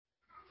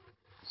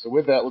So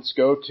with that, let's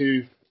go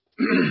to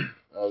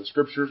the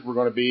scriptures. We're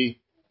going to be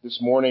this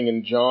morning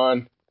in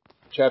John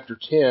chapter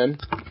 10,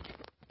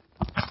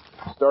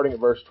 starting at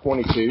verse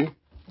 22.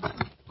 I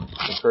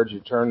encourage you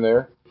to turn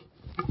there.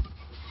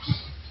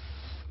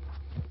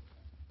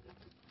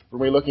 We're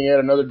going to be looking at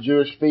another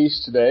Jewish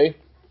feast today,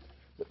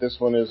 but this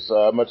one is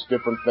much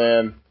different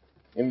than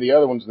any of the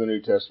other ones in the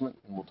New Testament,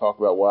 and we'll talk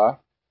about why.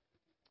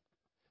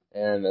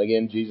 And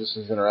again, Jesus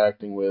is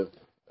interacting with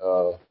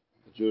the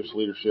Jewish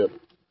leadership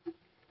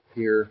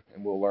here,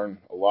 and we'll learn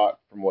a lot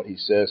from what he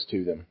says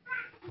to them.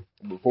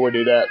 Before we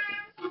do that,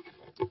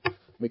 let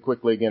me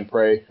quickly again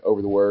pray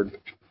over the word.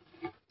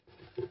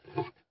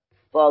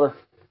 Father,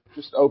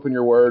 just open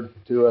your word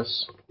to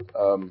us.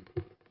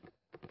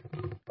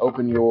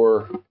 Open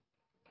your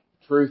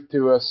truth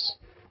to us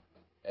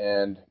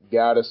and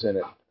guide us in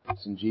it.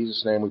 It's in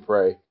Jesus' name we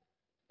pray.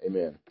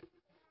 Amen.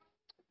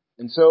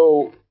 And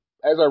so,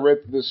 as I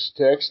read this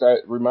text,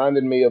 it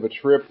reminded me of a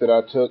trip that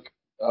I took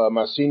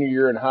my senior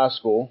year in high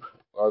school,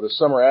 or the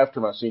summer after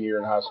my senior year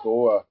in high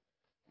school.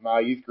 My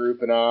youth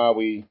group and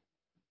it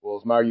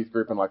was my youth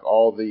group and like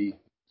all the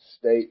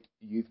state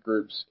youth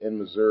groups in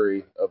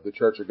Missouri of the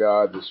Church of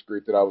God, this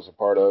group that I was a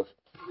part of,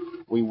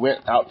 we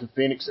went out to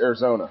Phoenix,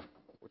 Arizona,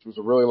 which was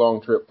a really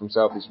long trip from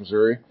southeast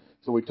Missouri.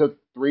 So we took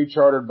 3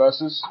 chartered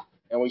buses,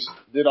 and we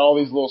did all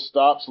these little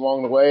stops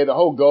along the way. The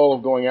whole goal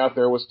of going out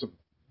there was to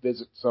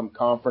visit some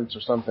conference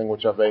or something,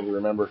 which I vaguely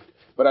remember.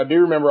 But I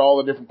do remember all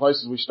the different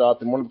places we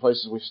stopped, and one of the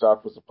places we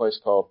stopped was a place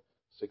called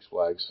Six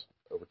Flags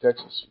over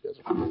Texas. You guys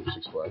are familiar with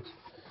Six Flags.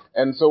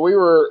 And so we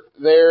were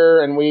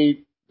there, and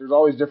there's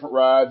always different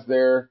rides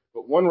there.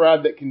 But one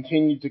ride that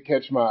continued to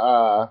catch my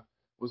eye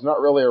was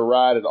not really a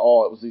ride at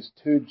all. It was these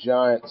 2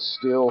 giant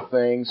steel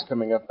things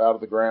coming up out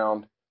of the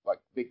ground, like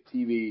big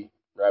TV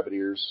rabbit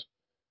ears,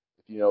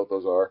 if you know what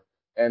those are.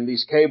 And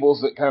these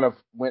cables that kind of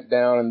went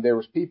down, and there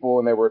was people,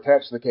 and they were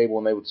attached to the cable,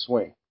 and they would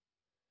swing.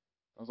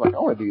 I was like, I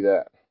want to do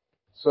that.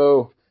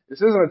 So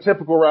this isn't a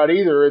typical ride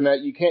either, in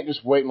that you can't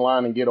just wait in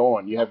line and get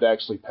on. You have to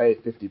actually pay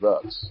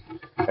 $50.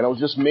 And it was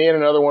just me and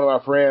another one of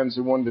my friends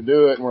who wanted to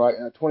do it, and we're like,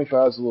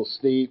 25 is a little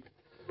steep.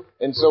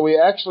 And so we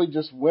actually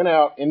just went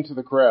out into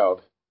the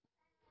crowd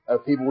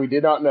of people we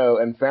did not know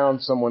and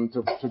found someone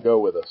to go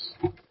with us.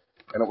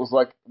 And it was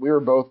like we were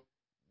both,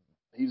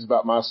 he's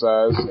about my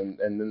size, and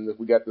then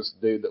we got this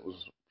dude that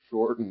was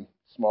short and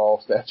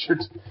small statured.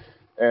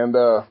 And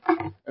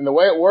the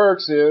way it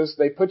works is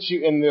they put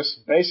you in this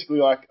basically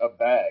like a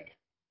bag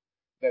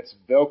that's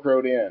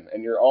Velcroed in,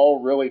 and you're all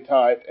really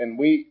tight. And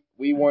we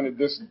wanted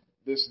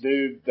this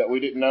dude that we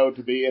didn't know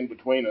to be in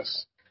between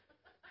us.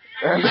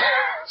 And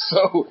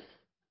so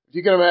if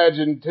you can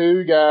imagine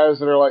 2 guys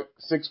that are like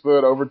 6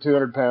 foot, over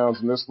 200 pounds,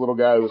 and this little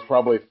guy who was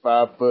probably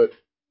 5 foot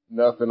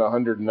nothing,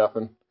 100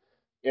 nothing,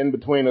 in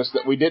between us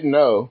that we didn't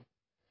know,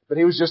 but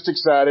he was just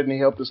excited and he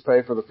helped us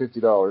pay for the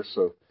 $50.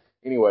 So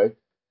anyway,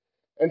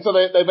 and so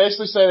they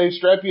basically say they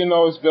strap you in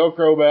this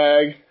Velcro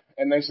bag,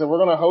 and they said, we're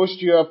going to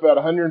hoist you up about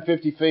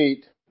 150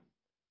 feet,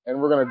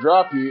 and we're going to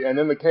drop you, and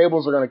then the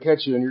cables are going to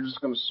catch you, and you're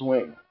just going to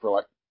swing for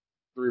like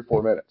 3 or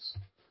 4 minutes,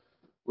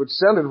 which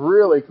sounded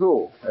really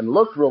cool and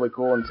looked really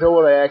cool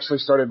until they actually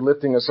started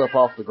lifting us up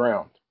off the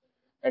ground.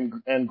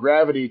 And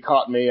gravity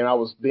caught me, and I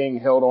was being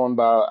held on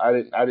by,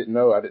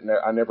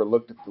 I never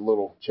looked at the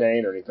little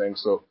chain or anything,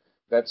 so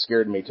that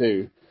scared me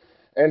too.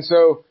 And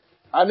so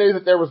I knew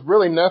that there was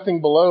really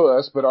nothing below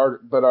us but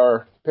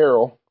our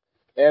peril.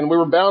 And we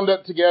were bound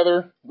up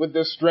together with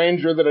this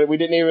stranger that we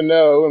didn't even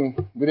know,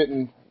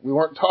 and we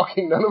weren't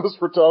talking, none of us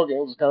were talking.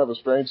 It was kind of a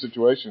strange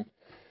situation.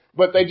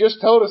 But they just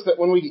told us that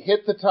when we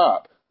hit the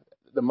top,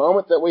 the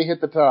moment that we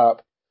hit the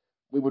top,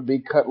 we would be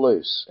cut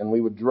loose, and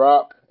we would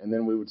drop, and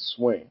then we would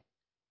swing.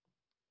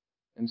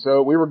 And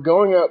so we were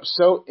going up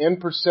so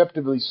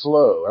imperceptibly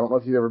slow. I don't know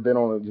if you've ever been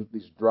on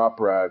these drop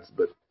rides,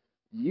 but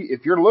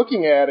if you're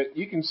looking at it,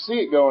 you can see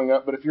it going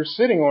up, but if you're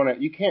sitting on it,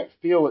 you can't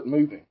feel it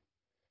moving.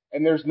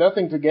 And there's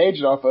nothing to gauge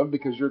it off of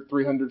because you're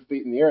 300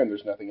 feet in the air and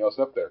there's nothing else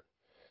up there.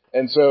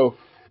 And so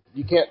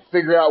you can't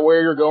figure out where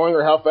you're going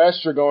or how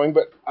fast you're going,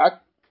 but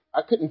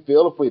I couldn't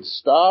feel if we had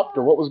stopped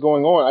or what was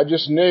going on. I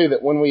just knew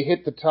that when we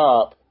hit the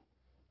top,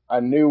 I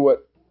knew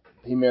what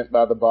he meant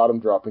by the bottom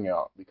dropping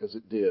out, because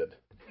it did.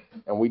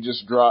 And we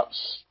just dropped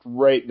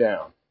straight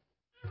down.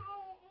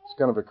 It's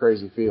kind of a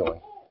crazy feeling.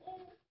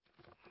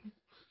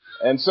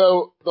 And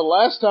so the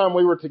last time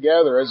we were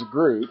together as a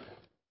group,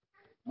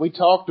 we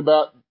talked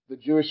about the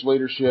Jewish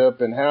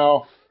leadership and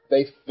how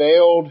they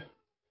failed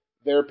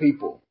their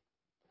people,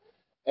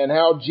 and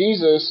how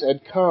Jesus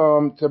had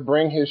come to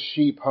bring his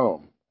sheep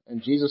home.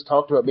 And Jesus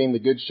talked about being the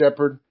good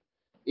shepherd.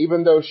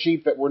 Even those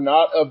sheep that were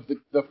not of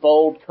the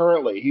fold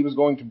currently, he was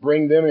going to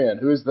bring them in.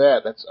 Who is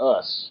that? That's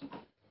us.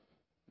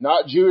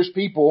 Not Jewish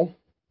people,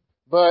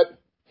 but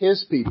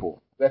his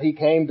people that he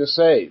came to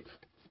save.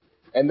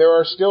 And there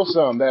are still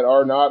some that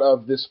are not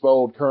of this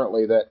fold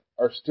currently that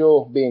are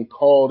still being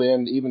called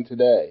in even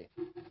today.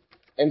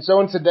 And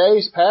so in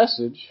today's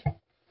passage,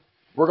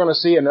 we're going to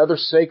see another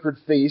sacred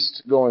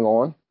feast going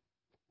on.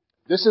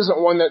 This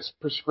isn't one that's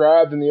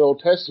prescribed in the Old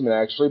Testament,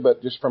 actually,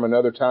 but just from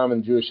another time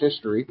in Jewish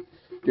history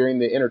during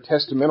the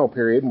intertestamental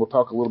period, and we'll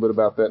talk a little bit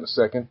about that in a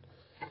second.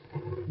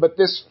 But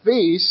this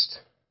feast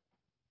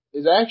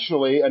is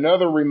actually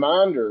another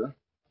reminder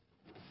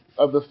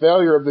of the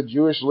failure of the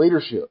Jewish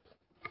leadership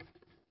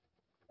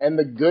and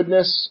the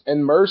goodness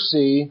and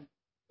mercy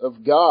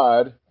of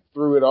God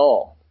through it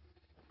all.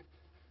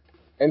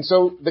 And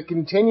so the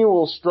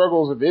continual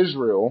struggles of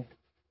Israel,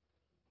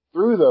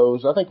 through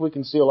those, I think we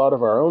can see a lot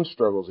of our own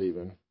struggles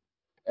even,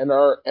 and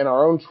our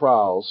own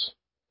trials,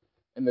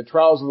 and the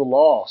trials of the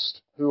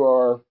lost, who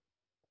are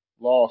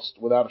lost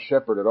without a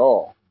shepherd at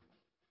all.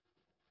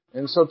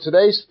 And so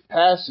today's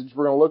passage,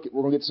 we're going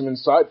to get some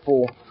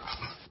insightful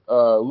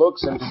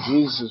looks into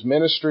Jesus'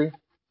 ministry.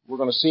 We're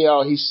going to see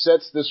how he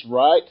sets this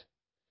right,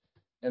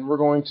 and we're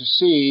going to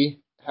see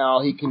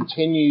how he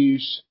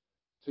continues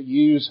to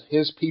use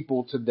his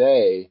people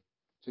today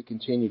to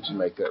continue to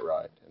make that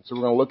right. And so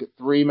we're going to look at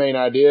three main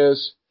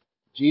ideas: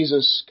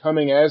 Jesus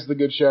coming as the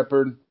Good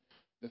Shepherd,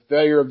 the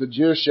failure of the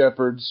Jewish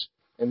shepherds,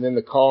 and then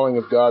the calling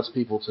of God's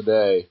people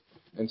today.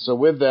 And so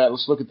with that,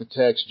 let's look at the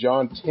text,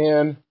 John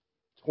 10,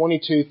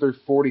 22 through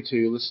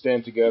 42. Let's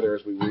stand together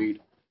as we read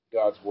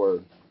God's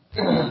Word.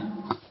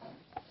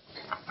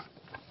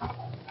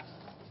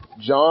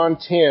 John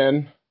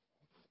 10,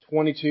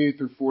 22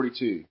 through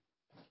 42.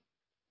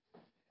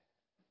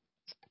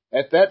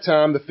 At that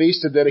time, the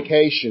Feast of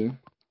Dedication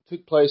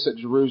took place at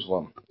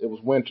Jerusalem. It was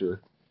winter,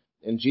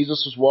 and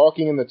Jesus was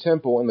walking in the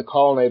temple in the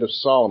colonnade of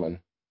Solomon.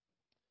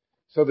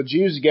 So the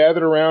Jews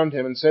gathered around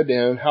him and said to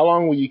him, "How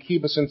long will you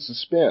keep us in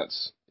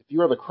suspense? If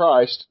you are the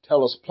Christ,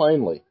 tell us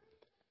plainly."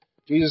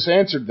 Jesus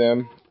answered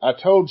them, "I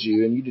told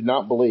you, and you did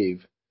not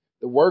believe.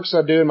 The works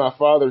I do in my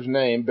Father's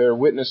name bear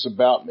witness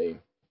about me.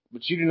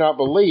 But you do not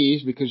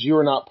believe because you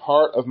are not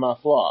part of my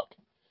flock.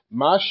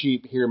 My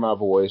sheep hear my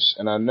voice,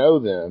 and I know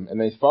them, and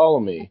they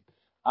follow me.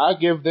 I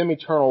give them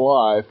eternal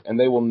life, and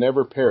they will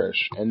never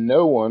perish, and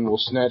no one will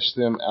snatch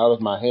them out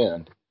of my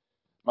hand.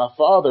 My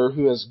Father,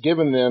 who has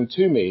given them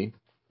to me,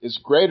 is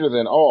greater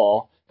than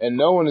all, and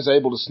no one is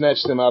able to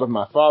snatch them out of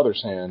my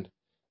Father's hand.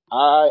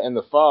 I and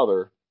the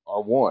Father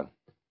are one."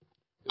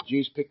 The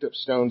Jews picked up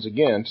stones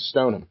again to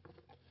stone him.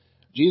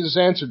 Jesus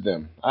answered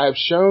them, "I have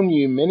shown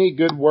you many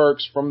good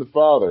works from the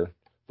Father.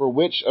 For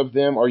which of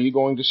them are you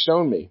going to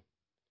stone me?"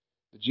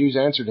 The Jews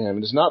answered him,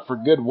 "It is not for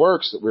good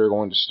works that we are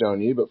going to stone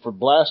you, but for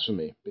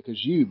blasphemy,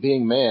 because you,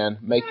 being man,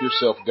 make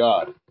yourself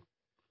God."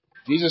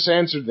 Jesus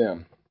answered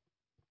them,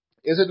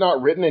 "Is it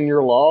not written in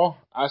your law,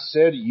 I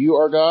said you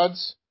are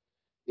gods?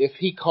 If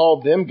he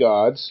called them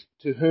gods,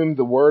 to whom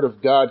the word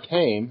of God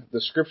came, the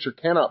scripture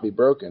cannot be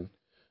broken.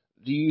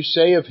 Do you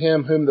say of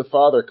him whom the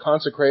Father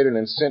consecrated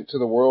and sent to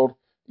the world,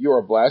 you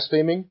are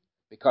blaspheming,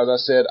 because I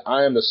said,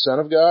 I am the Son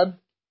of God?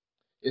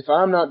 If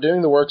I am not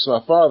doing the works of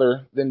my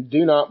Father, then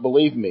do not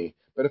believe me.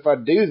 But if I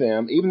do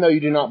them, even though you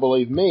do not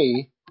believe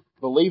me,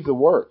 believe the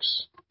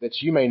works,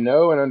 that you may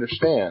know and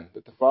understand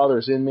that the Father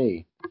is in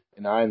me,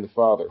 and I in the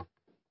Father."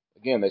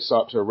 Again, they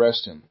sought to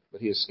arrest him,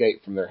 but he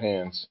escaped from their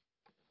hands.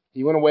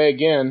 He went away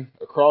again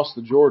across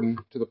the Jordan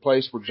to the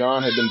place where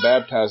John had been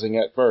baptizing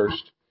at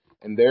first,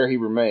 and there he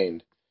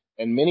remained.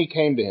 And many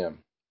came to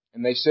him,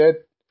 and they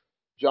said,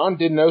 "John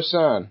did no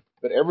sign,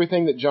 but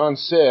everything that John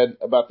said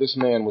about this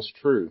man was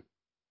true."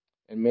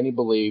 And many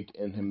believed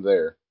in him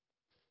there.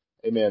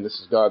 Amen. This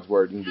is God's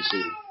Word. You can be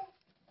seated.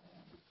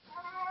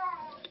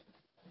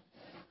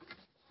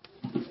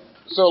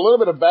 So a little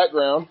bit of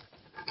background.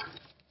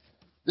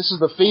 This is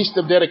the Feast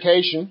of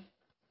Dedication,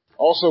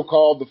 also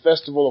called the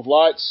Festival of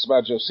Lights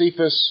by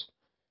Josephus,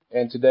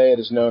 and today it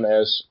is known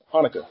as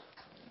Hanukkah.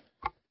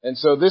 And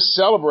so this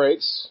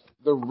celebrates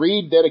the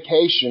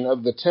rededication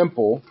of the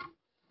temple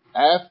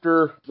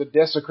after the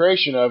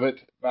desecration of it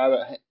by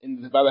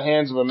the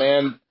hands of a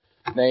man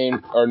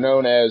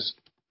known as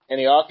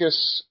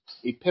Antiochus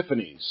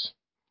Epiphanes.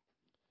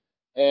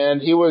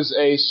 And he was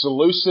a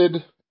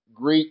Seleucid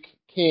Greek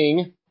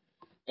king,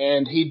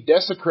 and he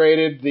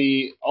desecrated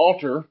the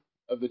altar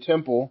of the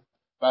temple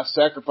by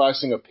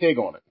sacrificing a pig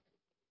on it.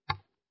 Of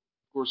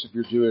course, if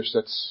you're Jewish,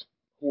 that's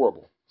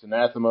horrible. It's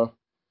anathema.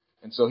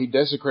 And so he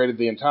desecrated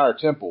the entire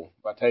temple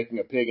by taking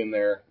a pig in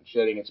there and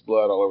shedding its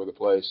blood all over the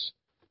place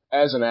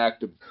as an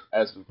act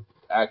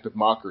of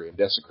mockery and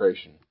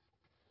desecration.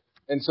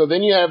 And so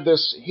then you have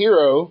this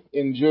hero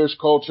in Jewish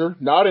culture,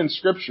 not in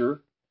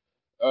Scripture,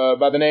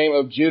 by the name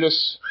of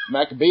Judas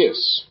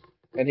Maccabeus.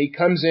 And he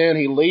comes in,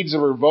 he leads a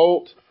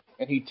revolt,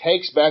 and he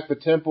takes back the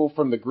temple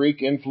from the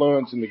Greek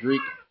influence and the Greek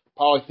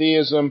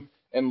polytheism,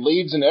 and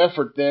leads an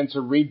effort then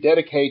to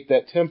rededicate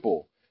that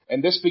temple.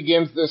 And this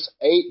begins this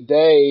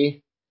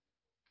 8-day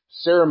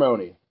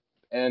ceremony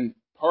and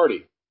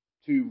party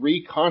to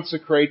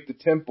reconsecrate the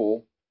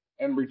temple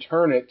and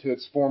return it to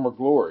its former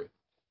glory.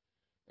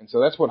 And so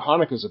that's what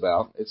Hanukkah is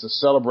about. It's a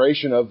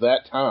celebration of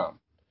that time.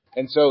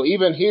 And so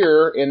even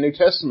here in New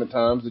Testament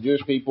times, the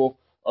Jewish people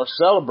are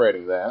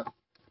celebrating that.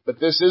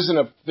 But this isn't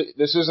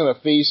a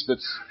feast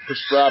that's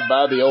prescribed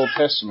by the Old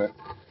Testament,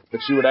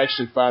 but you would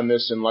actually find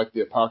this in like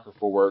the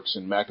apocryphal works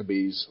in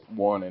Maccabees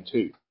 1 and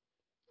 2.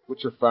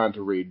 which are fine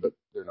to read, but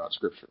they're not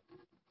Scripture.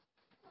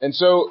 And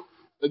so,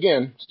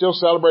 again, still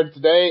celebrated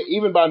today,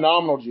 even by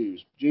nominal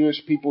Jews.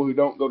 Jewish people who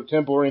don't go to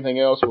temple or anything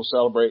else will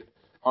celebrate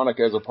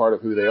Hanukkah as a part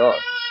of who they are.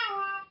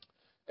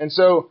 And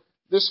so,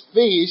 this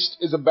feast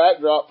is a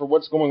backdrop for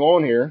what's going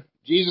on here.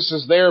 Jesus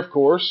is there, of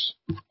course,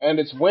 and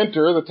it's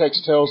winter, the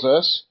text tells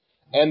us,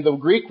 and the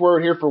Greek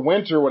word here for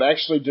winter would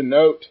actually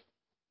denote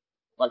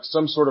like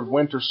some sort of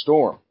winter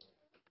storm.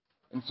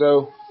 And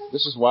so,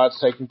 this is why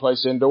it's taking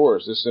place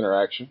indoors, this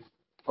interaction,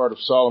 part of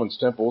Solomon's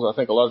temples. I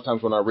think a lot of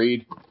times when I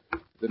read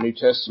the New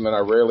Testament, I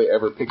rarely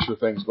ever picture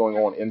things going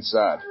on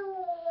inside.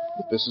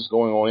 But this is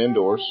going on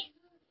indoors.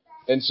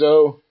 And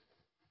so,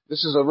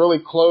 this is a really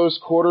close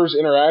quarters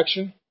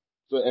interaction,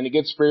 and it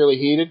gets fairly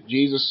heated.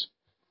 Jesus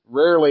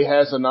rarely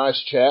has a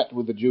nice chat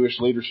with the Jewish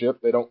leadership.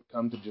 They don't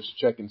come to just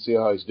check and see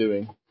how he's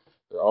doing.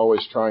 They're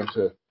always trying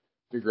to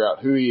figure out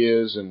who he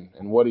is and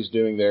what he's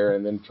doing there,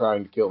 and then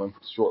trying to kill him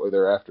shortly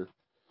thereafter.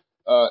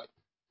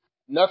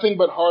 Nothing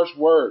but harsh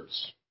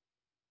words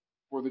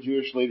for the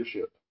Jewish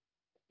leadership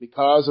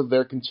because of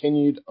their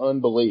continued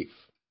unbelief.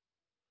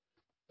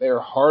 They are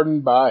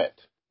hardened by it.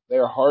 They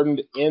are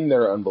hardened in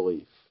their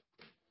unbelief.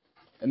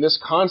 And this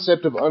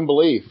concept of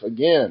unbelief,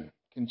 again,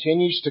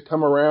 continues to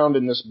come around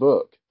in this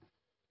book.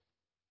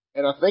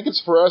 And I think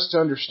it's for us to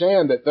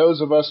understand that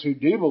those of us who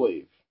do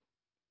believe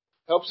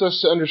helps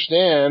us to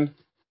understand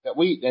that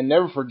and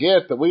never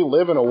forget that we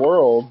live in a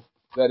world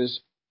that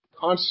is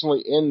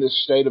constantly in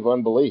this state of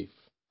unbelief.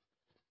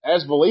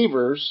 As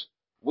believers,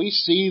 we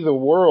see the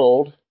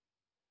world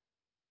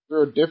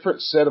through a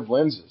different set of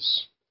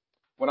lenses.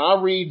 When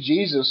I read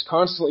Jesus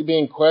constantly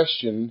being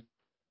questioned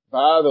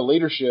by the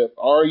leadership,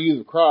 are you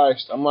the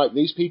Christ? I'm like,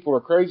 these people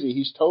are crazy.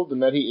 He's told them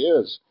that he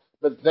is.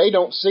 But they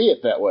don't see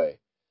it that way.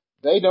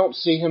 They don't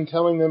see him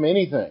telling them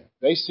anything.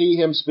 They see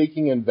him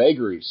speaking in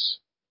vagaries.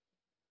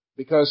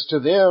 Because to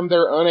them,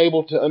 they're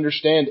unable to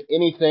understand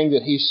anything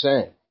that he's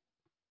saying.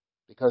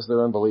 Because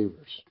they're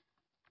unbelievers.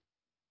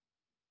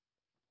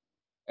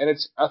 And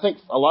I think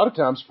a lot of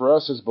times for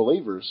us as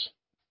believers,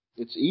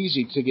 it's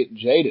easy to get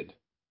jaded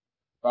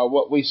by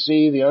what we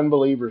see the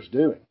unbelievers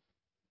doing.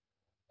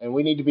 And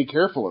we need to be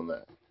careful in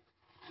that.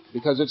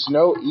 Because it's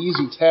no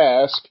easy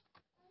task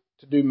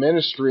to do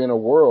ministry in a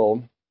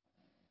world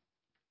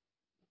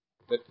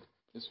that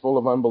is full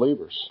of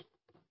unbelievers.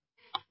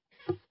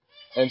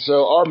 And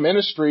so our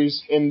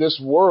ministries in this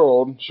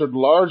world should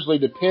largely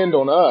depend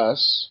on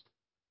us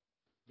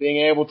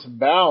being able to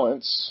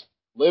balance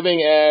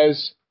living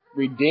as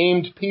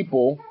redeemed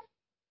people,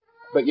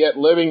 but yet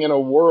living in a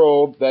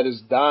world that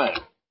is dying.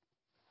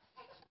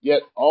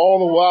 Yet all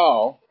the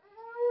while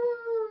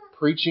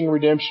preaching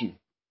redemption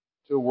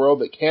to a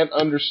world that can't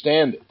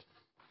understand it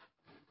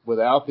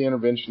without the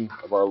intervention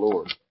of our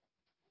Lord.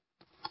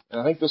 And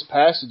I think this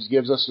passage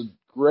gives us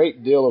a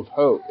great deal of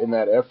hope in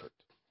that effort.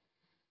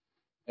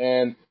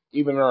 And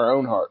even in our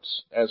own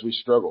hearts as we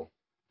struggle.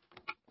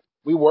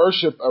 We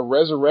worship a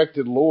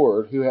resurrected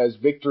Lord who has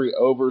victory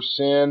over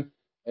sin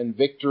and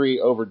victory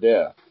over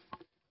death.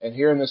 And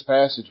here in this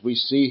passage, we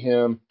see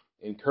him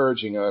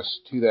encouraging us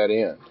to that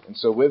end. And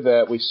so with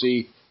that, we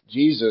see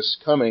Jesus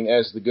coming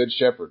as the Good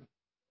Shepherd.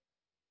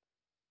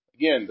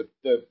 Again,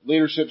 the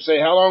leadership say,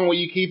 how long will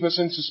you keep us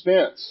in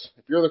suspense?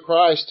 If you're the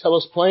Christ, tell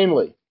us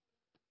plainly.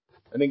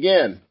 And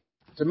again,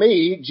 to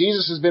me,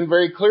 Jesus has been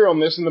very clear on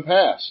this in the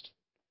past.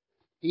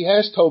 He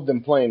has told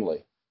them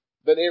plainly,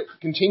 but it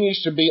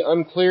continues to be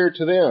unclear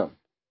to them.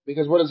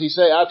 Because what does he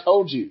say? I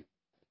told you,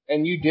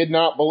 and you did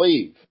not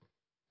believe.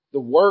 The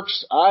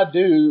works I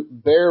do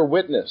bear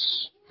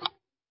witness,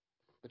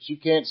 but you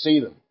can't see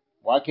them.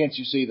 Why can't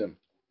you see them?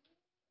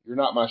 You're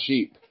not my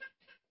sheep.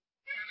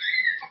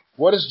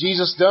 What has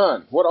Jesus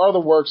done? What are the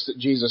works that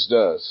Jesus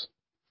does?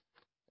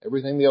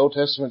 Everything the Old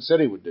Testament said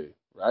he would do,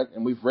 right?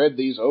 And we've read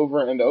these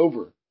over and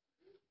over.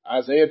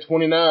 Isaiah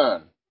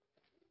 29.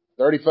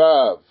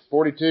 35,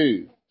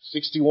 42,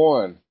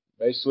 61,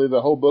 basically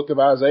the whole book of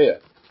Isaiah,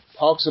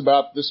 talks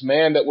about this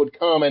man that would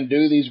come and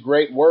do these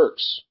great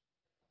works.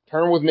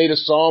 Turn with me to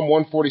Psalm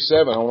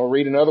 147. I want to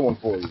read another one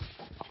for you.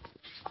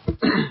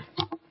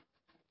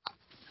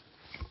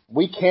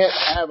 We can't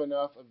have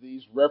enough of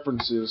these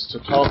references to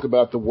talk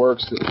about the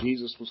works that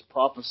Jesus was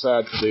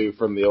prophesied to do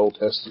from the Old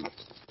Testament.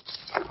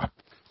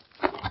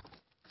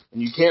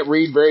 And you can't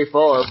read very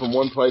far from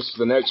one place to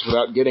the next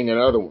without getting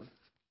another one.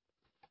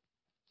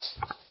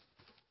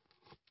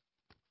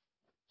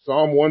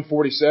 Psalm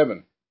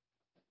 147.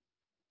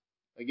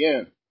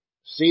 Again,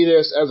 see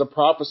this as a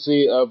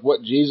prophecy of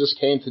what Jesus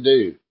came to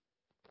do.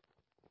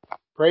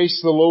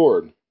 Praise the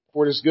Lord,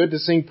 for it is good to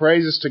sing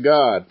praises to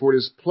God, for it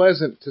is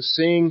pleasant to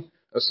sing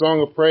a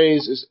song of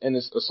praise, and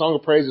a song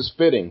of praise is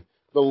fitting.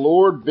 The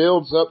Lord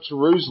builds up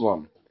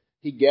Jerusalem.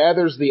 He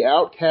gathers the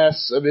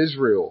outcasts of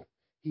Israel.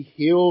 He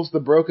heals the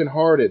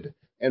brokenhearted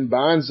and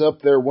binds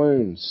up their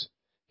wounds.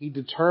 He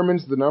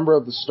determines the number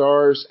of the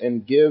stars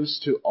and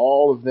gives to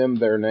all of them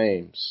their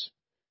names.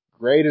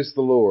 Great is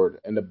the Lord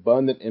and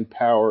abundant in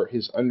power.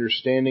 His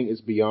understanding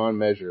is beyond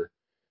measure.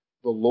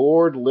 The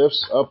Lord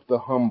lifts up the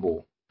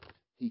humble.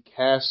 He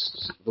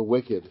casts the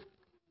wicked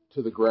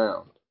to the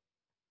ground.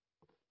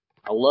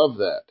 I love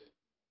that.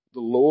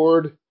 The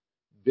Lord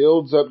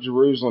builds up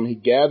Jerusalem. He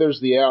gathers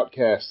the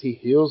outcast. He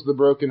heals the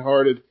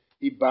brokenhearted.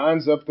 He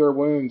binds up their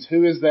wounds.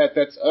 Who is that?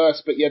 That's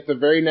us. But yet the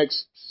very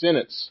next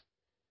sentence,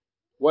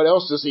 what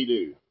else does he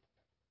do?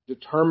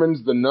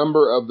 Determines the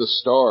number of the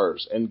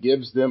stars and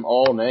gives them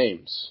all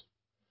names.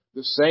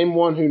 The same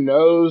one who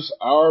knows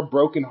our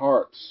broken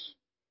hearts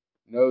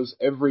knows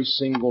every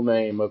single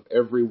name of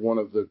every one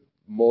of the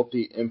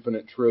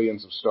multi-infinite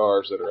trillions of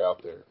stars that are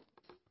out there.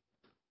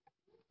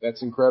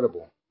 That's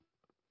incredible.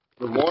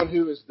 The one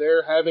who is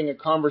there having a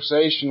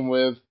conversation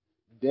with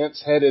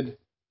dense-headed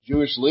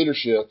Jewish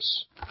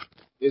leaderships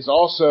is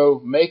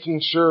also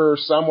making sure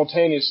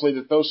simultaneously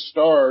that those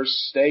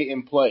stars stay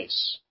in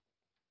place.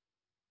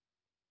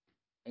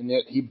 And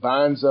yet he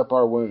binds up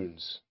our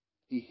wounds.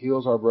 He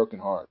heals our broken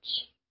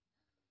hearts.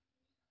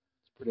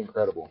 It's pretty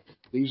incredible.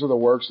 These are the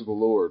works of the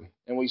Lord.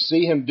 And we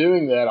see him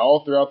doing that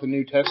all throughout the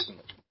New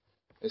Testament.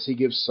 As he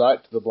gives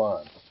sight to the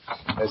blind.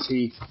 As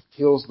he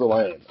heals the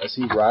lame. As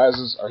he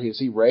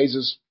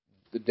raises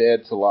the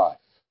dead to life.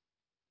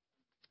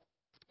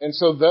 And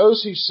so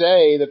those who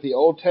say that the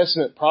Old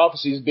Testament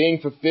prophecy is being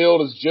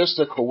fulfilled is just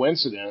a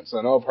coincidence.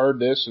 I know I've heard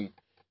this, and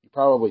you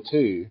probably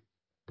too.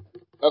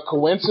 A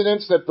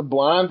coincidence that the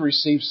blind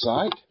receive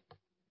sight?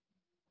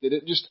 Did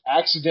it just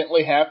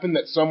accidentally happen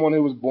that someone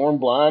who was born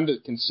blind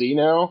can see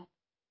now?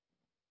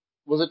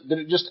 Did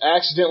it just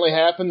accidentally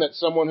happen that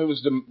someone who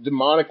was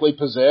demonically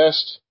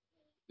possessed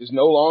is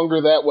no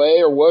longer that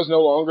way, or was no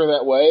longer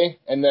that way,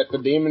 and that the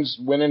demons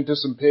went into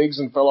some pigs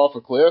and fell off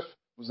a cliff?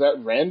 Was that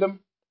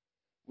random?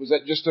 Was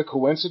that just a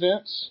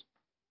coincidence?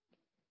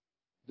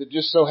 Did it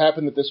just so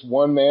happen that this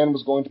one man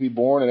was going to be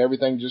born and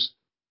everything just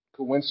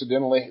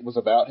coincidentally was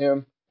about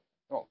him?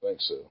 I don't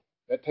think so.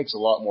 That takes a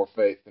lot more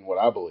faith than what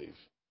I believe.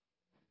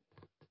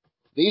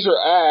 These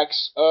are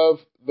acts of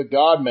the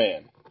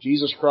God-man,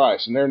 Jesus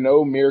Christ, and they're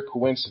no mere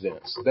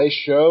coincidence. They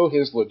show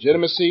his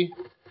legitimacy.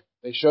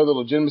 They show the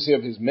legitimacy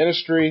of his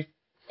ministry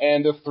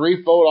and the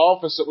threefold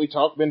office that we've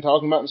been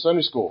talking about in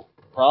Sunday school.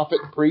 Prophet,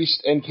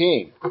 priest, and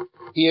king.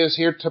 He is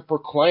here to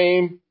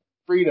proclaim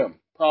freedom,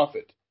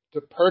 prophet,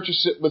 to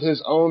purchase it with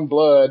his own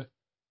blood,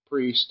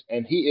 priest,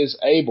 and he is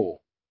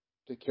able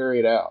to carry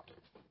it out,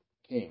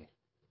 king.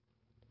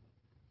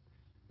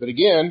 But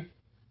again,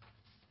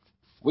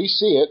 we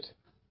see it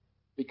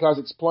because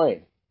it's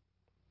plain.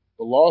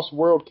 The lost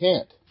world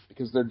can't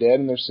because they're dead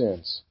in their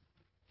sins.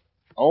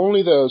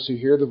 Only those who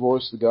hear the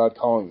voice of God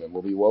calling them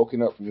will be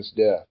woken up from this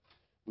death,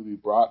 will be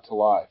brought to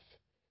life.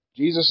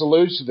 Jesus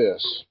alludes to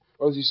this.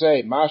 What does he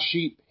say? My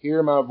sheep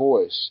hear my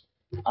voice.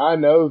 I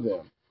know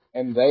them,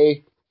 and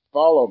they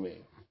follow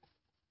me.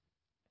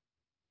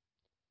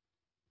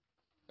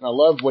 And I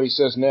love what he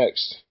says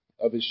next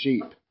of his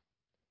sheep.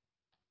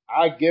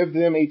 I give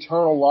them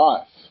eternal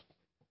life.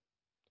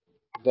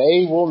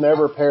 They will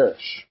never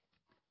perish.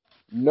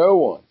 No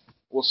one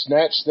will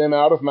snatch them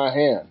out of my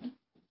hand.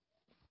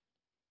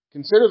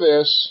 Consider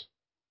this,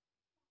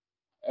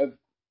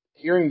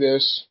 hearing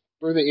this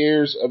through the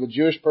ears of a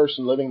Jewish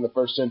person living in the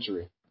first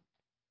century.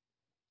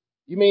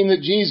 You mean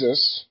that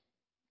Jesus,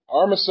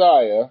 our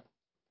Messiah,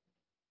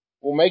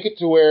 will make it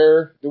to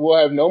where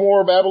we'll have no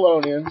more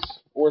Babylonians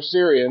or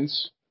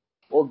Assyrians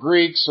or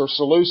Greeks or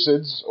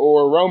Seleucids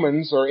or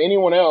Romans or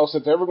anyone else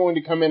that's ever going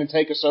to come in and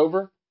take us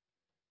over?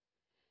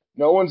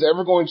 No one's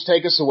ever going to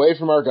take us away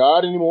from our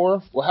God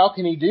anymore? Well, how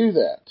can he do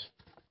that?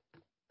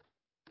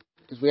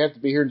 Because we have to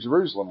be here in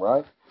Jerusalem,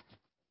 right?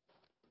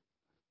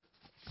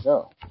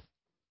 No.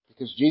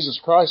 Because Jesus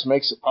Christ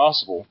makes it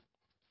possible.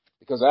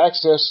 Because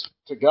access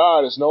to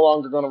God is no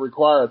longer going to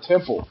require a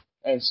temple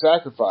and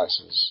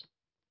sacrifices.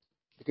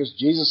 Because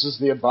Jesus is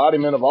the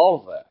embodiment of all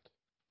of that.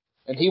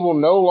 And he will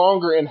no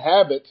longer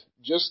inhabit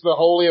just the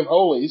Holy of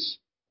Holies,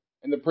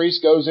 and the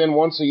priest goes in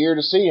once a year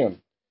to see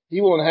him. He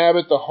will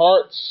inhabit the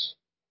hearts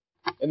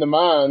and the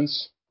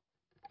minds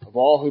of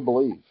all who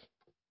believe.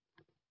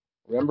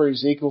 Remember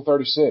Ezekiel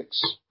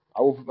 36.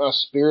 I will put my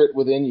spirit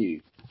within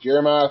you.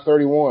 Jeremiah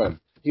 31.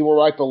 He will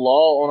write the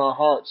law on our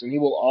hearts, and he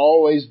will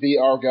always be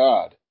our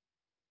God.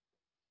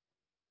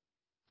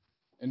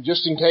 And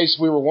just in case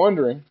we were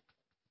wondering,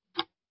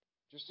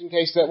 just in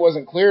case that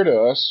wasn't clear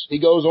to us, he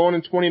goes on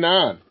in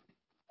 29.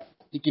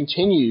 He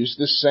continues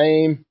the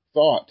same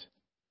thought.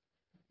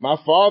 My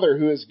Father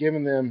who has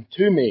given them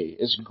to me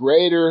is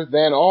greater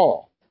than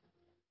all,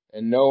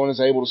 and no one is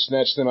able to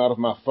snatch them out of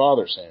my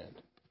Father's hand.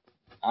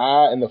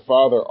 I and the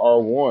Father are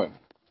one.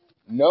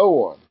 No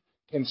one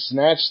can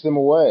snatch them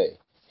away.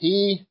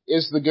 He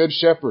is the good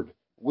shepherd.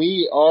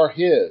 We are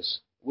his.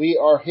 We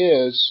are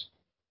his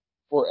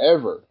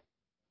forever.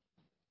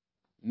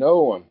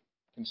 No one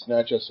can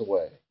snatch us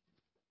away.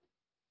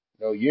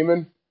 No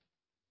human,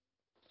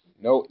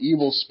 no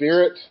evil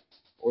spirit,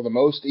 or the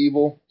most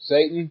evil,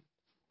 Satan.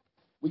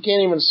 We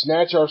can't even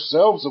snatch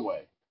ourselves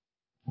away.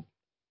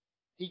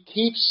 He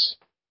keeps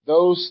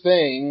those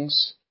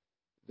things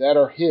that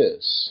are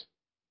his.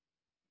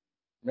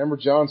 Remember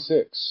John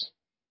 6.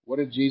 What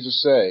did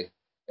Jesus say?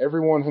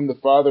 Everyone whom the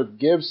Father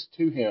gives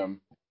to him,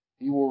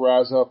 he will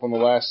rise up on the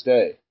last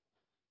day.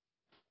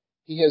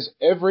 He has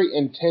every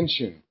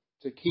intention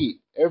to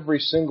keep every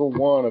single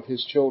one of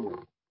his children.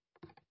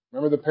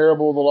 Remember the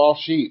parable of the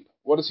lost sheep.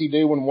 What does he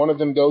do when one of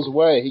them goes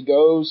away? He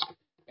goes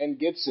and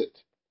gets it.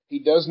 He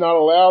does not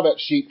allow that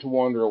sheep to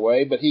wander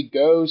away, but he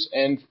goes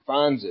and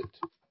finds it.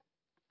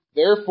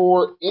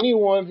 Therefore,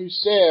 anyone who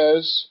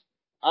says,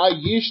 I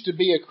used to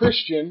be a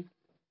Christian,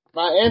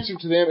 my answer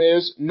to them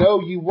is,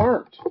 no, you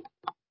weren't.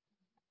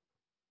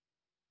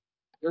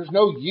 There's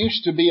no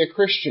used to be a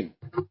Christian.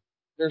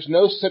 There's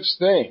no such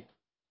thing.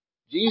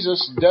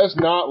 Jesus does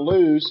not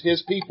lose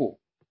his people.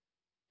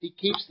 He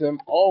keeps them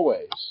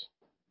always.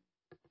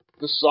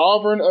 The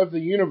sovereign of the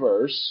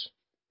universe,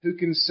 who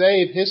can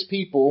save his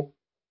people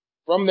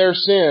from their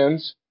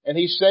sins, and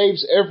he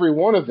saves every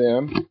one of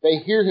them, they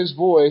hear his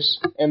voice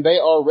and they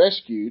are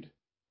rescued.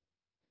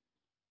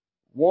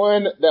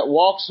 One that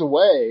walks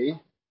away,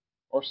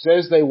 or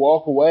says they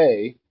walk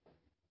away,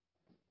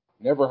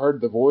 never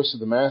heard the voice of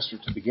the Master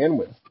to begin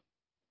with.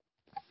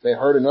 They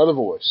heard another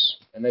voice,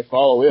 and they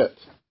follow it.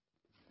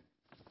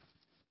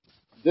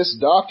 This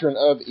doctrine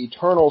of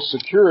eternal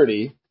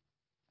security,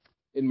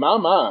 in my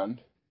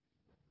mind,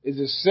 is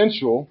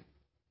essential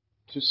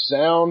to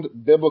sound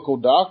biblical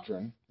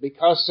doctrine,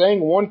 because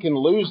saying one can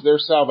lose their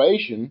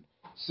salvation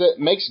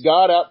makes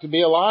God out to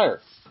be a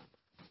liar,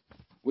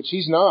 which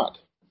he's not.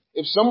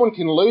 If someone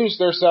can lose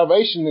their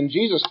salvation, then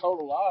Jesus told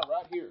a lie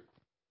right here.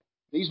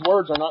 These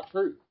words are not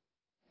true.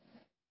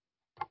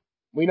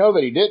 We know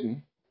that he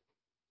didn't.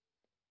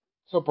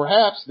 So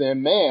perhaps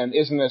then man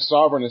isn't as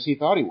sovereign as he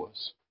thought he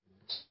was.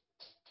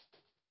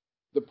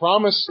 The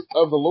promise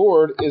of the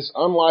Lord is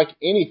unlike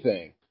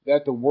anything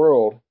that the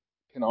world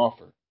can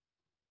offer.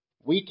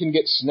 We can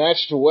get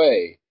snatched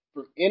away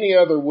from any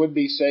other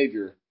would-be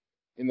Savior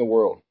in the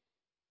world,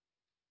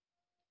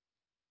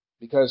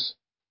 because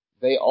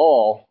they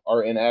all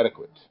are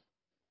inadequate.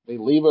 They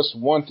leave us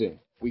wanting.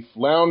 We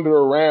flounder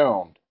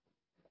around.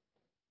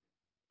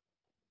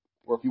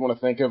 Or if you want to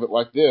think of it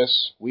like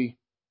this, we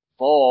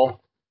fall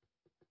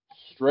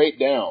straight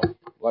down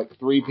like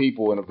three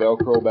people in a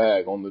Velcro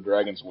bag on the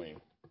dragon's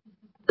wing.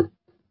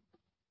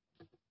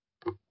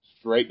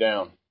 Straight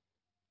down.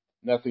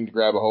 Nothing to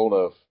grab a hold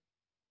of.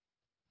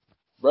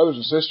 Brothers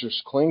and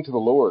sisters, cling to the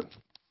Lord.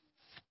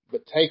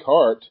 But take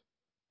heart.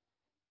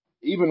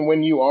 Even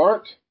when you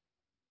aren't,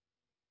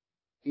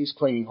 he's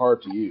clinging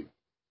hard to you.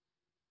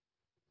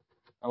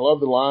 I love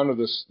the line of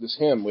this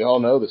hymn. We all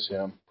know this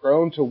hymn.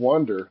 Prone to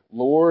wonder,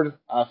 Lord,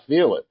 I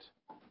feel it.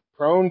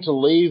 Prone to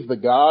leave the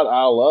God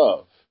I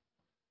love.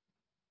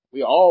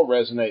 We all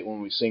resonate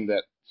when we sing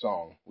that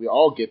song. We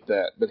all get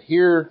that. But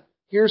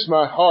here's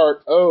my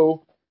heart.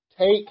 Oh,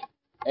 take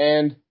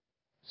and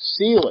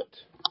seal it.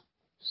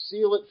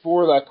 Seal it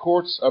for thy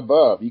courts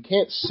above. You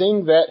can't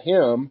sing that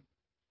hymn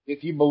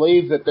if you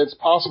believe that that's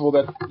possible,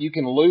 that you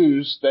can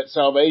lose that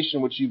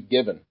salvation which you've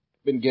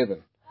been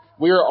given.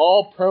 We are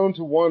all prone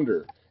to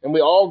wonder, and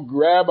we all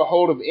grab a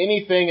hold of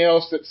anything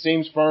else that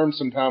seems firm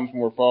sometimes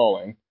when we're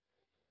falling.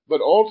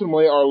 But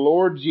ultimately, our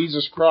Lord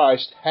Jesus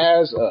Christ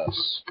has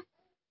us.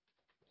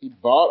 He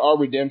bought our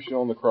redemption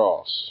on the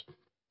cross.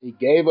 He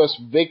gave us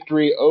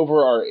victory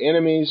over our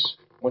enemies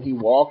when he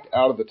walked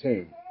out of the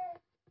tomb.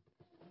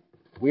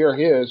 We are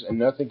his, and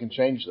nothing can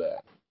change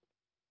that.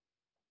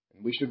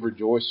 And we should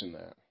rejoice in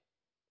that.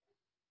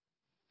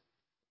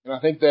 And I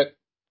think that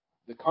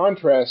the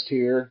contrast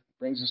here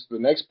brings us to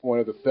the next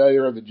point of the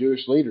failure of the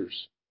Jewish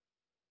leaders.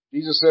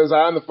 Jesus says,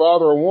 I and the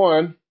Father are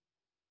one.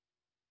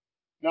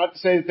 Not to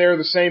say that they're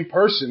the same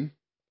person,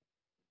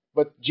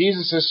 but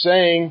Jesus is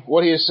saying,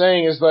 what he is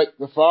saying is like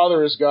the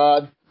Father is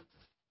God,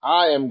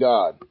 I am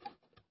God.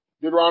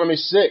 Deuteronomy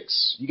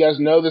 6, you guys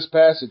know this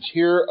passage.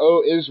 Hear,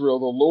 O Israel,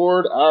 the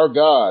Lord our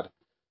God.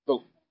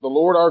 The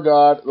Lord our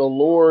God, the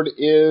Lord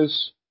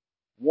is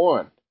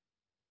one.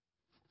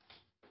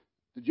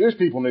 The Jewish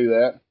people knew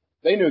that.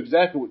 They knew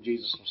exactly what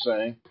Jesus was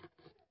saying.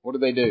 What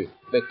did they do?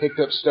 They picked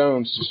up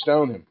stones to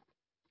stone him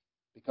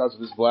because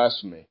of his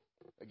blasphemy.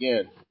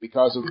 Again,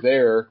 because of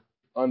their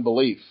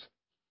unbelief.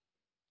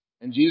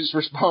 And Jesus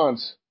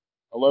responds.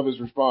 I love his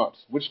response.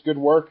 Which good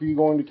work are you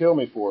going to kill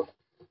me for?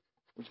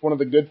 Which one of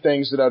the good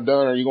things that I've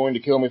done are you going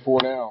to kill me for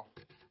now?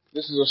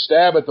 This is a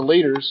stab at the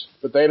leaders,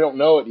 but they don't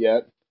know it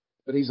yet.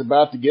 But he's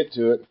about to get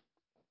to it.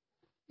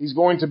 He's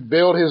going to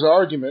build his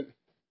argument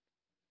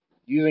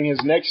using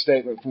his next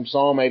statement from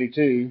Psalm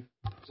 82.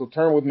 So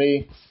turn with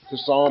me to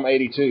Psalm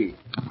 82.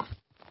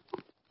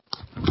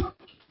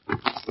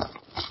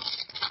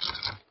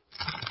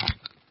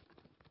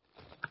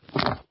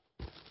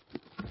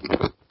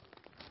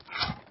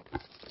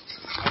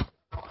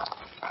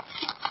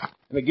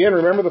 And again,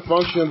 remember the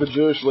function of the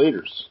Jewish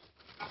leaders.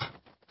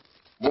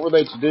 What were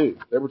they to do?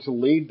 They were to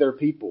lead their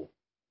people.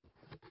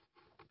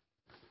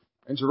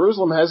 And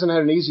Jerusalem hasn't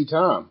had an easy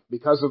time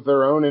because of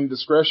their own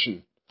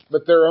indiscretion.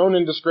 But their own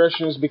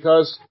indiscretion is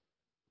because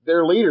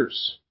their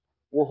leaders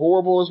were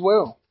horrible as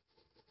well.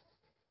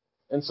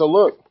 And so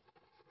look,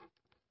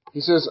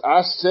 he says,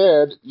 I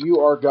said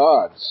you are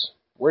gods.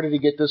 Where did he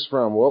get this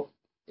from? Well,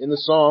 in the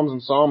Psalms, in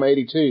Psalm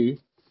 82,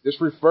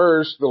 this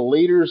refers to the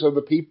leaders of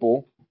the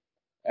people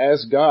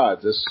as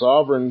gods, as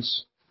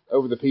sovereigns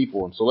over the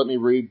people. And so let me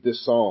read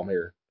this psalm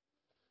here.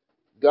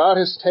 God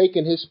has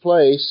taken his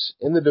place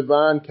in the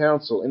divine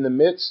council. In the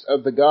midst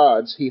of the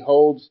gods, he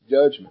holds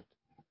judgment.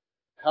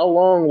 How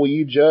long will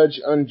you judge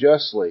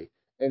unjustly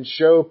and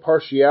show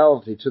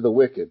partiality to the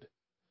wicked?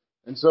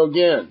 And so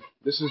again,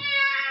 this is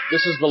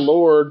the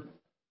Lord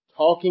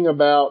talking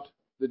about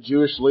the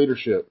Jewish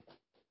leadership.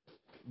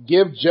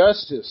 Give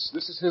justice.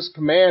 This is his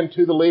command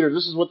to the leaders.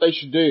 This is what they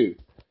should do.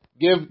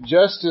 Give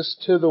justice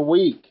to the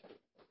weak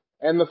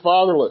and the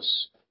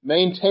fatherless.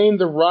 Maintain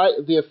the right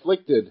of the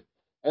afflicted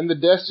and the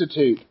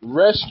destitute.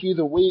 Rescue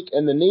the weak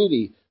and the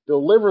needy.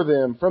 Deliver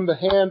them from the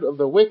hand of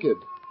the wicked.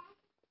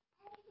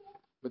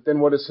 But then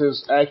what is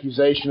his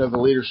accusation of the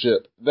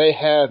leadership? They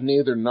have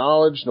neither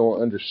knowledge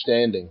nor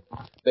understanding.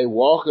 They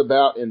walk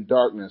about in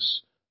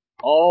darkness.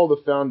 All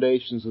the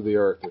foundations of the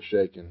earth are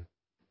shaken.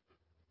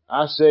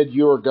 I said,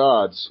 you are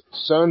gods,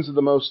 sons of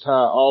the Most High,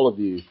 all of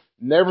you.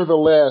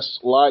 Nevertheless,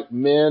 like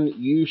men,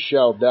 you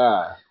shall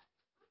die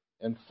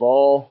and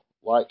fall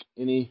like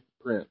any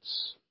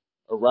prince.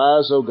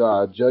 Arise, O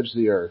God, judge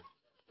the earth,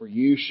 for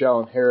you shall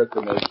inherit the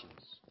nations.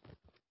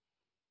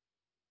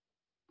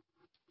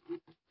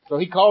 So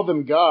he called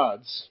them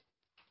gods,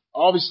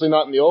 obviously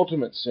not in the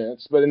ultimate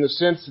sense, but in the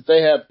sense that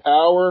they have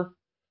power,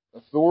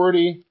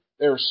 authority,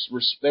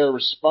 they're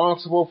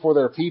responsible for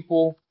their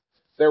people.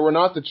 They were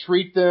not to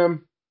treat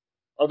them,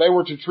 or they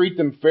were to treat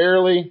them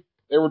fairly.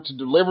 They were to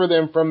deliver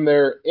them from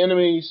their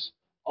enemies,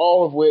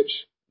 all of which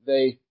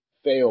they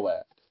fail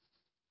at.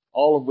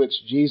 All of which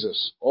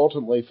Jesus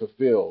ultimately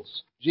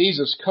fulfills.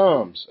 Jesus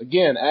comes,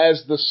 again,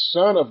 as the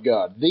Son of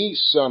God, the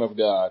Son of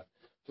God,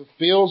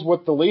 fulfills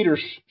what the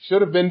leaders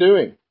should have been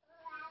doing,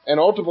 and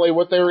ultimately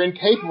what they were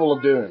incapable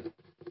of doing.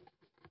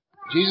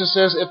 Jesus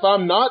says, if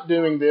I'm not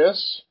doing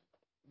this,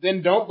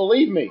 then don't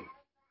believe me,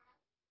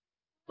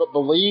 but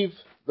believe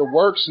the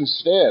works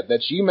instead,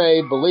 that you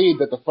may believe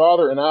that the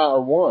Father and I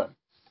are one.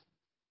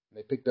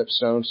 They picked up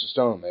stones to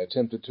stone. They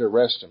attempted to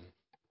arrest him.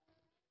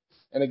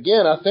 And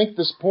again, I think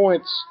this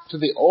points to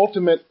the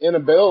ultimate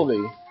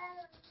inability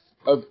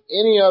of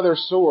any other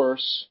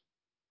source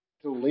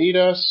to lead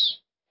us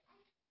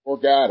or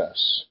guide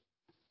us.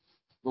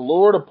 The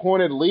Lord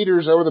appointed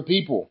leaders over the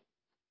people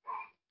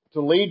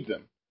to lead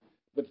them,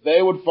 but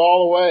they would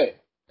fall away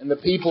and the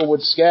people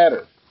would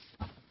scatter.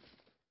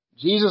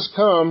 Jesus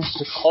comes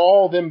to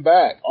call them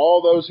back,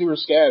 all those who are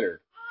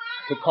scattered,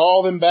 to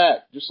call them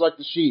back, just like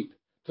the sheep,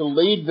 to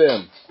lead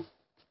them,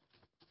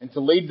 and to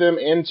lead them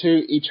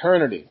into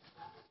eternity.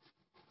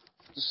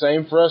 It's the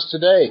same for us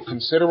today.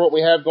 Consider what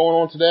we have going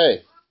on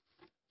today.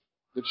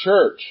 The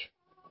church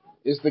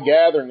is the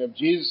gathering of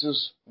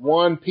Jesus'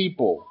 one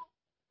people,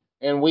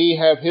 and we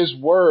have his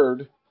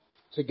word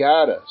to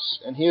guide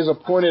us, and he has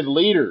appointed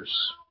leaders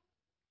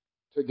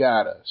to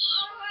guide us.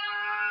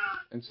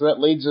 And so that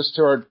leads us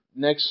to our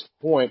next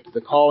point,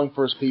 the calling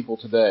for his people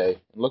today.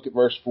 Look at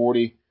verse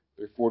 40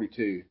 through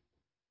 42.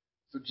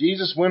 So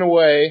Jesus went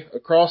away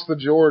across the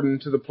Jordan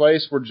to the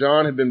place where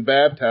John had been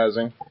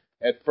baptizing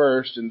at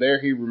first, and there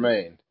he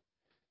remained.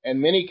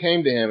 And many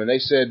came to him, and they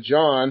said,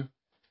 John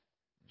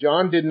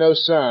did no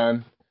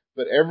sign,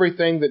 but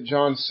everything that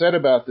John said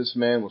about this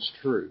man was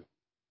true.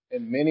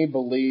 And many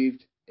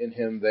believed in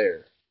him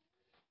there.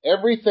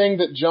 Everything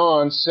that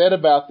John said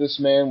about this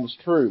man was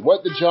true.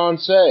 What did John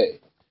say?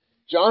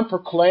 John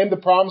proclaimed the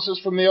promises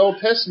from the Old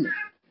Testament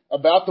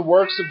about the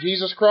works of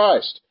Jesus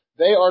Christ.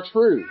 They are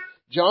true.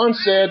 John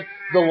said,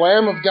 the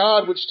Lamb of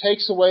God which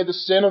takes away the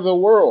sin of the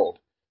world.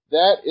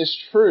 That is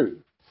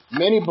true.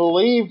 Many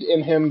believed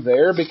in him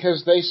there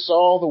because they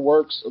saw the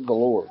works of the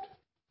Lord.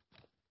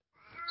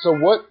 So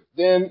what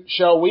then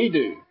shall we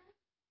do?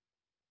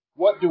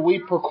 What do we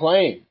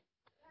proclaim?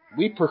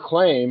 We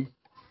proclaim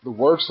the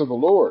works of the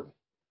Lord.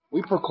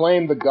 We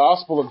proclaim the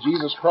gospel of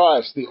Jesus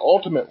Christ, the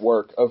ultimate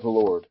work of the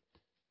Lord.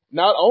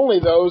 Not only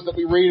those that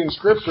we read in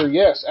Scripture,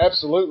 yes,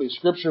 absolutely,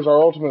 Scripture is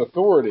our ultimate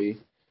authority,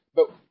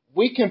 but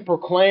we can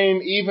proclaim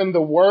even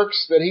the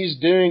works that he's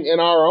doing in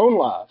our own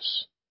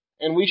lives.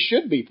 And we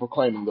should be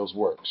proclaiming those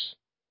works,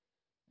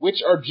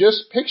 which are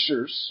just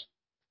pictures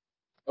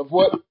of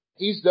what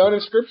he's done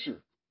in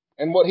Scripture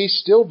and what he's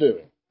still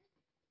doing.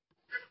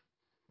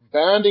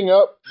 Binding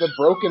up the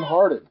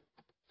brokenhearted,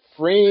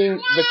 freeing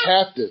the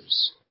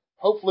captives.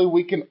 Hopefully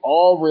we can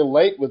all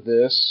relate with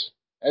this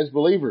as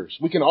believers.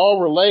 We can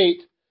all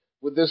relate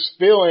with this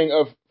feeling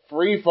of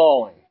free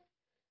falling,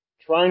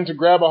 trying to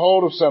grab a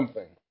hold of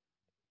something.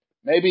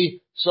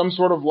 Maybe some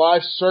sort of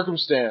life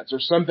circumstance or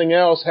something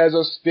else has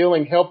us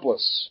feeling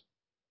helpless,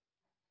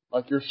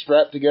 like you're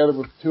strapped together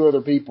with two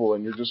other people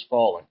and you're just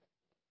falling.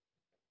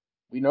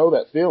 We know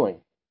that feeling.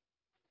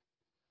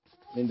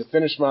 I mean, to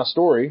finish my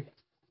story,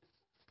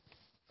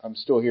 I'm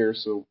still here,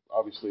 so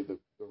obviously the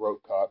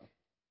rope caught.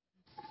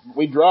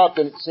 We dropped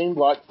and it seemed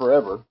like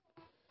forever.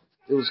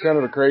 It was kind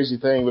of a crazy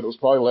thing, but it was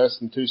probably less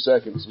than 2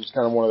 seconds. It was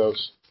kind of one of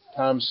those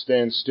time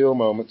stand still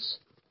moments.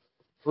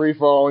 Free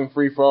falling,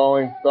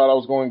 thought I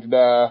was going to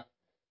die.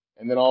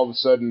 And then all of a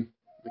sudden,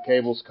 the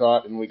cables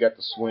caught and we got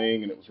the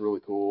swing and it was really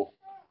cool.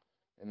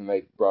 And then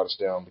they brought us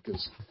down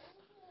because,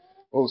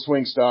 well, the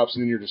swing stops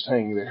and then you're just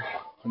hanging there.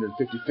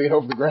 150 feet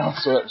over the ground,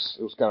 so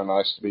it was kind of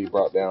nice to be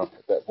brought down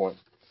at that point.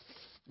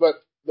 But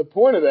the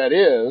point of that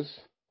is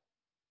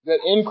that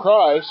in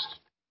Christ,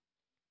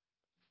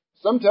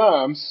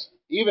 sometimes,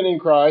 even in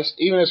Christ,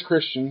 even as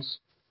Christians,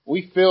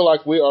 we feel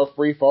like we are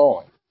free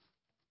falling.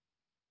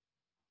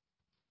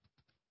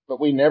 But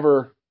we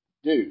never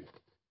do,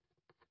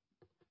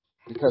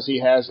 because He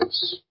has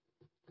us.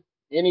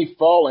 Any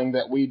falling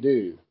that we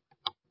do,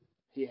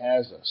 He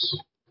has us.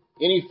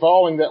 Any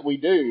falling that we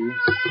do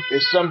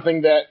is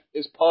something that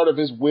is part of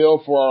His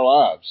will for our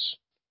lives.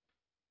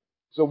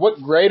 So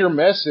what greater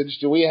message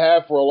do we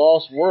have for a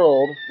lost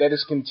world that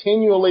is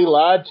continually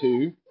lied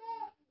to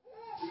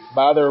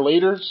by their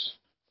leaders,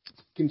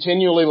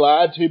 continually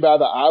lied to by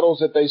the idols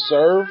that they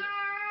serve,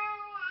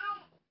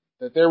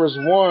 that there was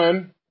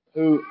one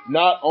who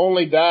not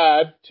only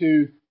died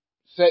to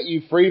set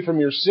you free from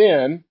your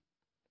sin,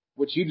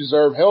 which you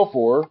deserve hell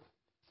for,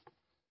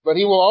 but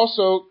He will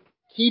also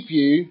keep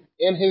you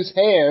in His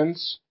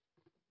hands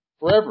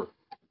forever.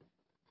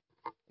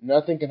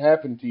 Nothing can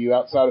happen to you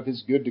outside of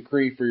His good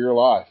decree for your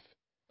life.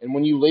 And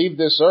when you leave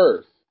this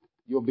earth,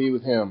 you'll be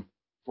with Him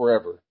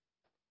forever.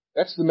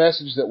 That's the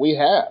message that we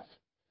have.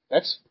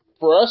 That's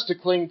for us to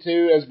cling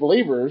to as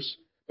believers,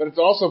 but it's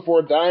also for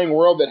a dying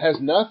world that has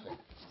nothing.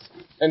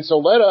 And so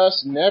let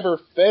us never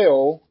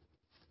fail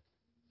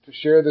to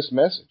share this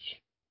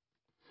message.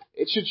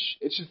 It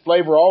should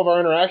flavor all of our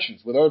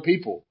interactions with other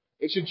people.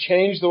 It should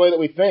change the way that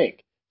we think.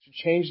 It should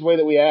change the way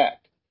that we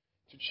act.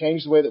 It should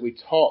change the way that we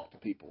talk to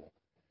people.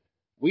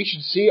 We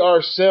should see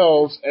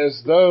ourselves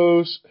as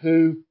those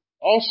who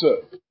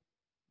also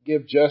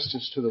give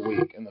justice to the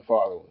weak and the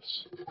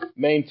fatherless,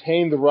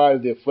 maintain the right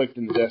of the afflicted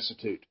and the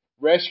destitute,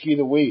 rescue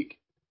the weak,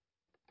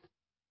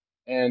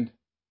 and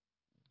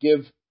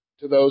give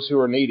to those who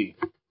are needy.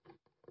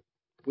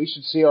 We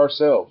should see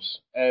ourselves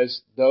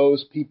as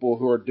those people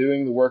who are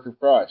doing the work of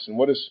Christ. And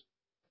what does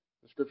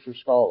the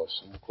Scriptures call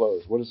us? And we'll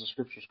close. What does the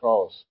Scriptures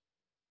call us?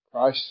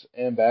 Christ's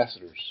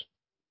ambassadors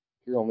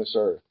here on this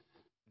earth,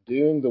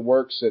 doing the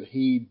works that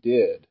He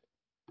did.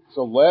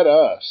 So let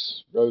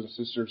us, brothers and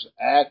sisters,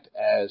 act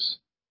as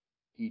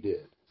He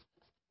did,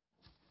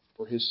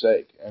 for His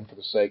sake and for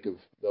the sake of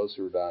those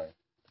who are dying.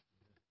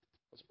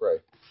 Let's pray.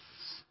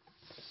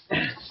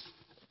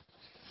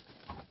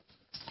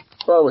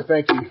 Father, we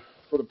thank You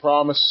for the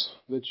promise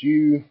that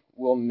You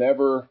will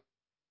never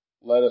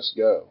let us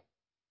go.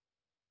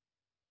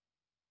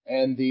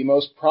 And the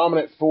most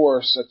prominent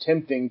force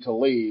attempting to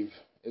leave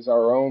is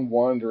our own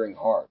wandering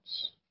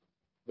hearts.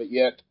 But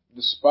yet,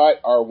 despite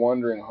our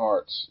wandering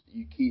hearts,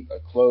 You keep a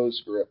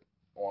close grip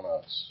on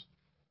us,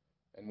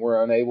 and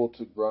we're unable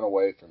to run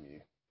away from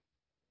You.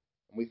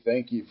 And we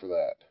thank You for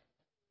that,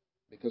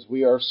 because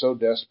we are so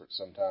desperate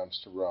sometimes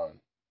to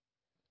run.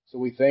 So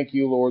we thank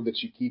You, Lord,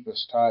 that You keep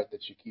us tight,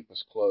 that You keep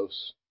us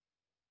close.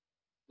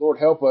 Lord,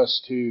 help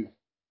us to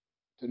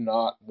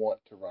not want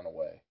to run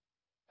away.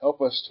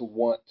 Help us to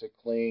want to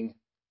cling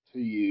to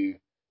You.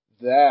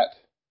 That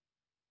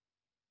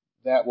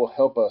will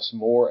help us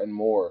more and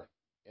more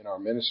in our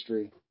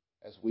ministry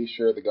as we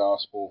share the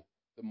gospel.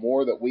 The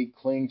more that we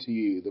cling to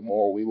You, the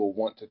more we will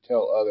want to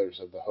tell others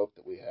of the hope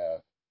that we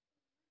have.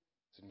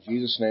 It's in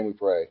Jesus' name we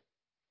pray.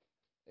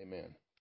 Amen.